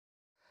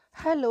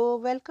Hello,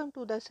 welcome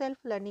to the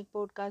Self-Learning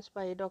Podcast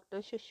by Dr.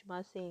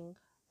 Sushma Singh.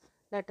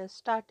 Let us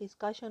start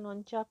discussion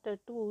on Chapter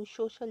 2,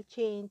 Social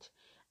Change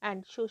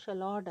and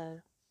Social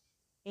Order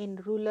in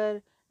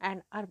Rural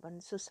and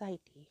Urban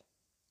Society.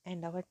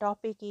 And our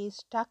topic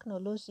is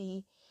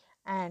Technology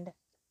and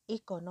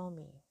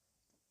Economy.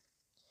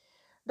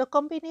 The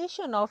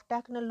combination of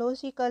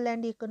technological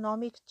and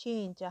economic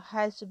change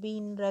has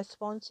been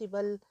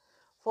responsible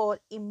for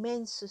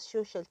immense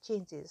social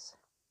changes,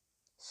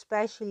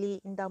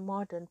 especially in the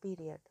modern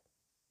period.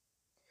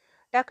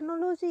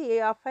 Technology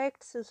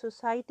affects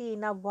society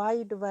in a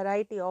wide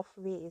variety of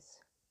ways.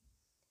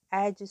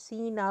 As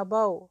seen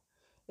above,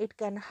 it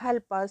can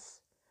help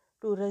us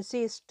to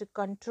resist,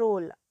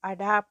 control,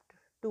 adapt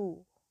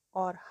to,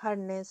 or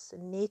harness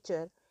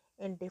nature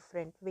in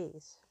different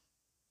ways.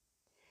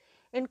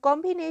 In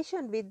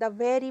combination with the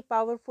very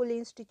powerful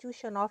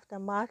institution of the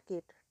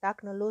market,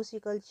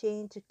 technological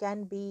change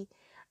can be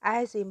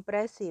as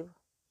impressive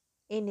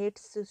in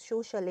its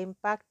social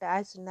impact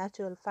as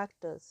natural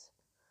factors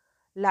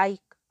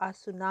like a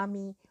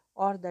tsunami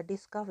or the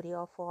discovery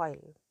of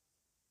oil.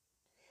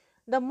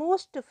 The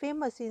most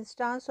famous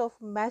instance of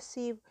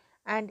massive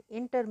and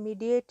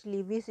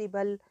intermediately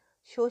visible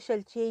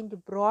social change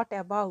brought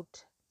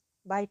about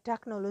by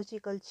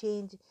technological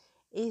change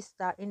is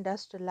the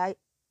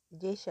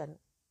industrialization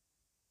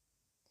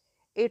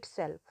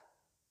itself,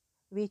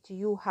 which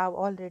you have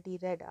already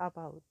read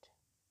about.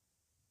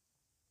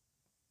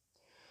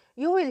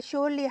 You will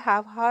surely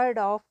have heard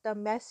of the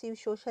massive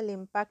social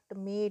impact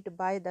made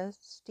by the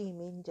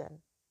steam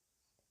engine.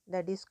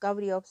 The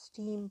discovery of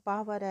steam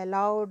power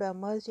allowed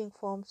emerging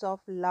forms of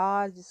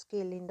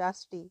large-scale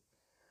industry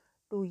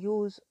to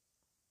use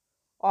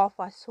of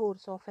a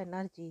source of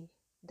energy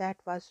that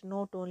was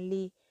not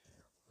only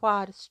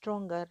far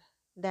stronger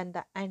than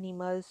the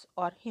animals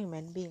or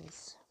human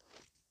beings,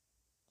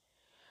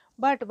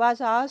 but was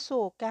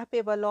also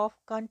capable of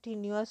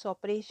continuous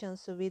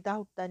operations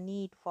without the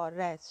need for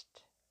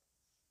rest,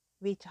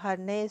 which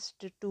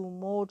harnessed two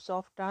modes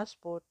of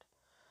transport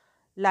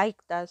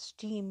like the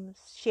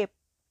steamship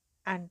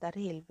and the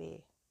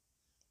railway.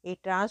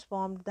 It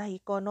transformed the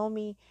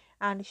economy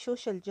and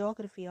social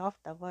geography of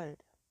the world.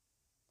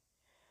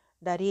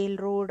 The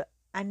railroad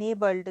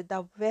enabled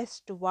the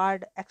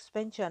westward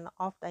expansion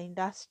of the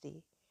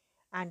industry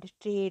and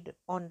trade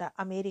on the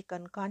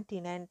American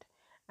continent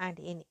and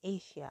in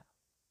Asia.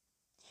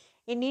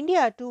 In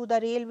India, too, the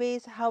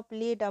railways have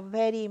played a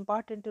very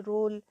important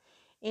role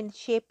in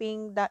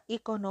shaping the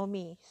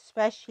economy,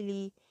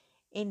 especially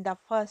in the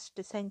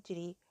first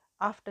century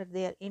after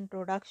their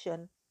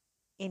introduction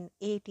in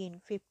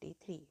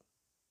 1853.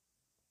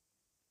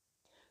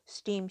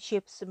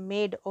 Steamships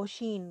made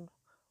ocean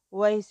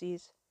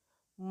voyages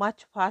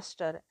much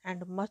faster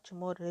and much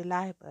more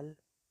reliable,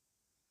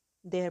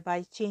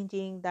 thereby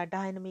changing the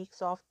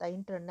dynamics of the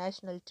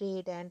international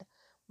trade and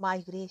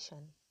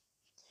migration.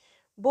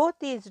 Both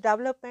these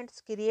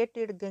developments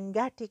created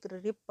gigantic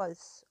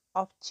ripples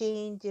of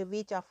change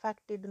which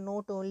affected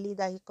not only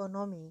the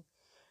economy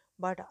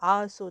but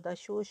also the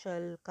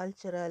social,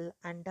 cultural,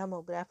 and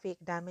demographic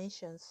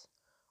dimensions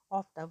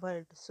of the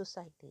world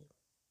society.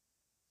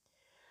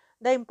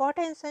 The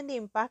importance and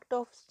impact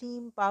of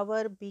steam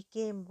power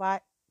became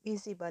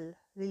visible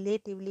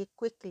relatively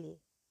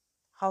quickly.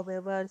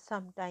 However,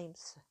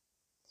 sometimes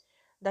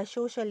the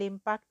social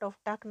impact of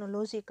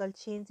technological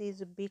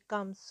changes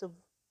becomes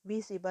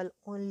visible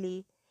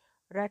only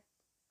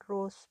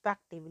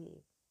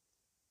retrospectively.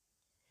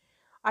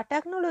 A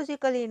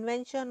technological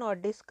invention or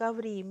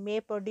discovery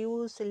may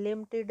produce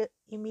limited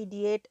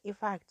immediate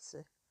effects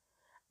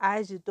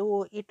as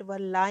though it were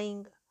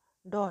lying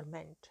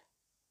dormant.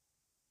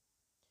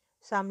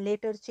 Some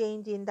later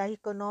change in the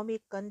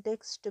economic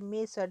context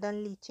may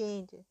suddenly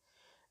change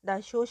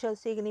the social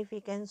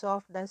significance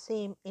of the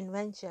same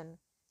invention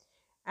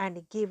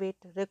and give it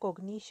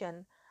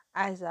recognition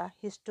as a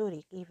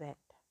historic event.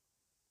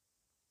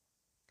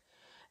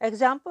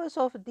 Examples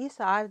of this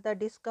are the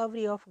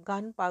discovery of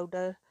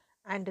gunpowder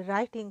and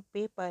writing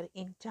paper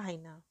in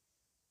China,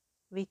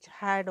 which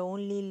had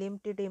only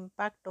limited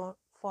impact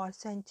for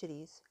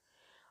centuries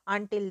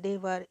until they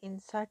were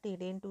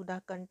inserted into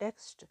the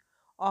context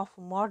of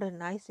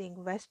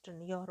modernizing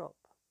Western Europe.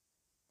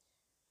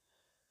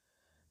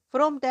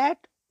 From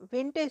that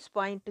vantage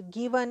point,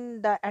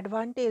 given the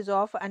advantage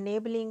of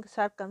enabling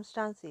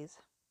circumstances,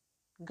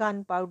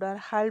 gunpowder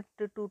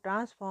helped to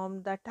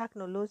transform the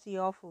technology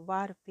of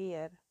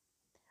warfare,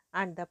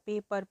 and the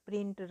paper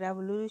print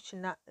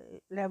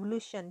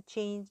revolution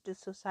changed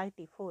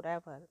society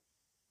forever.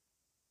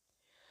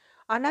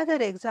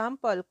 Another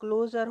example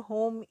closer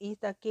home is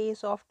the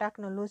case of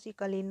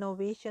technological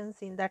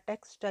innovations in the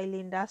textile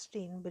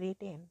industry in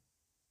Britain.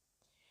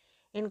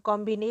 In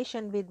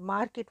combination with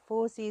market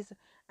forces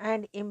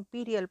and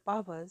imperial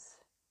powers,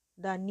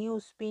 the new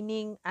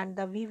spinning and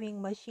the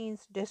weaving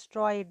machines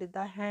destroyed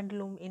the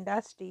handloom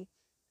industry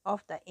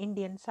of the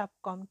Indian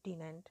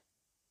subcontinent,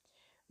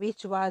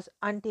 which was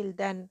until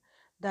then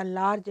the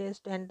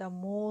largest and the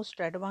most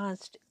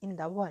advanced in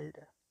the world.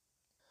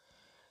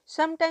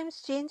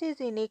 Sometimes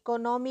changes in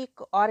economic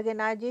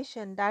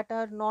organization that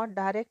are not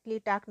directly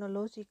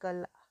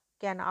technological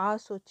can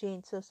also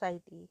change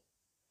society.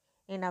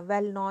 In a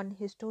well known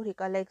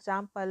historical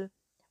example,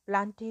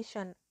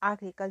 plantation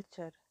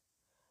agriculture,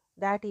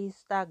 that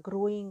is, the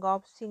growing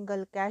of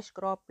single cash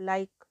crop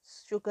like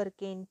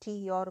sugarcane,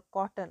 tea, or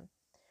cotton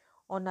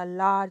on a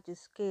large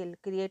scale,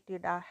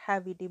 created a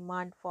heavy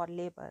demand for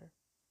labor.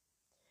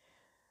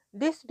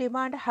 This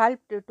demand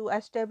helped to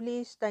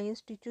establish the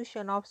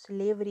institution of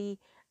slavery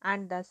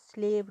and the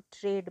slave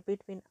trade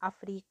between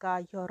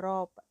Africa,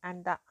 Europe,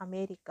 and the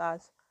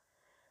Americas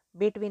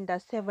between the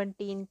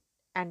 17th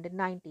and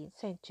 19th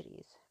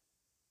centuries.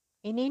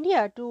 In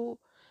India, too,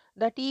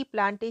 the tea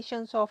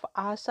plantations of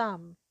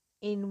Assam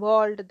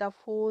involved the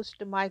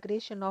forced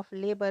migration of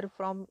labor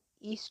from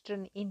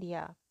eastern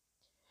India,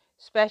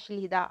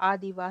 especially the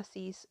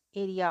Adivasis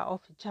area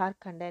of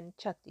Jharkhand and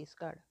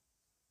Chhattisgarh.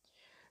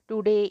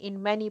 Today,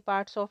 in many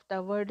parts of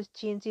the world,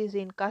 changes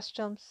in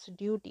customs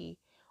duty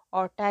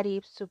or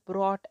tariffs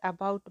brought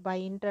about by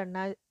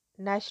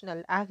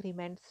international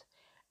agreements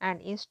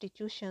and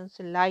institutions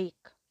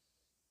like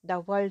the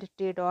World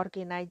Trade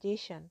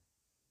Organization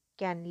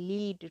can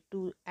lead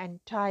to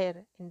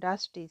entire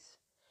industries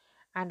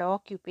and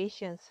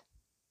occupations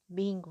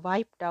being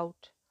wiped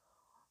out,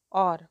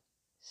 or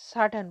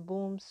sudden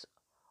booms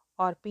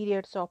or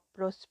periods of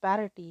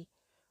prosperity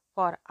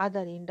for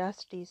other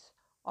industries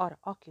or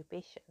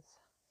occupations.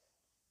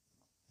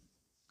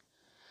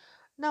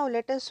 Now,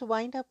 let us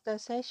wind up the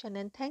session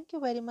and thank you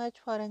very much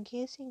for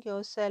engaging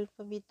yourself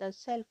with the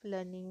Self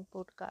Learning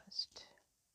podcast.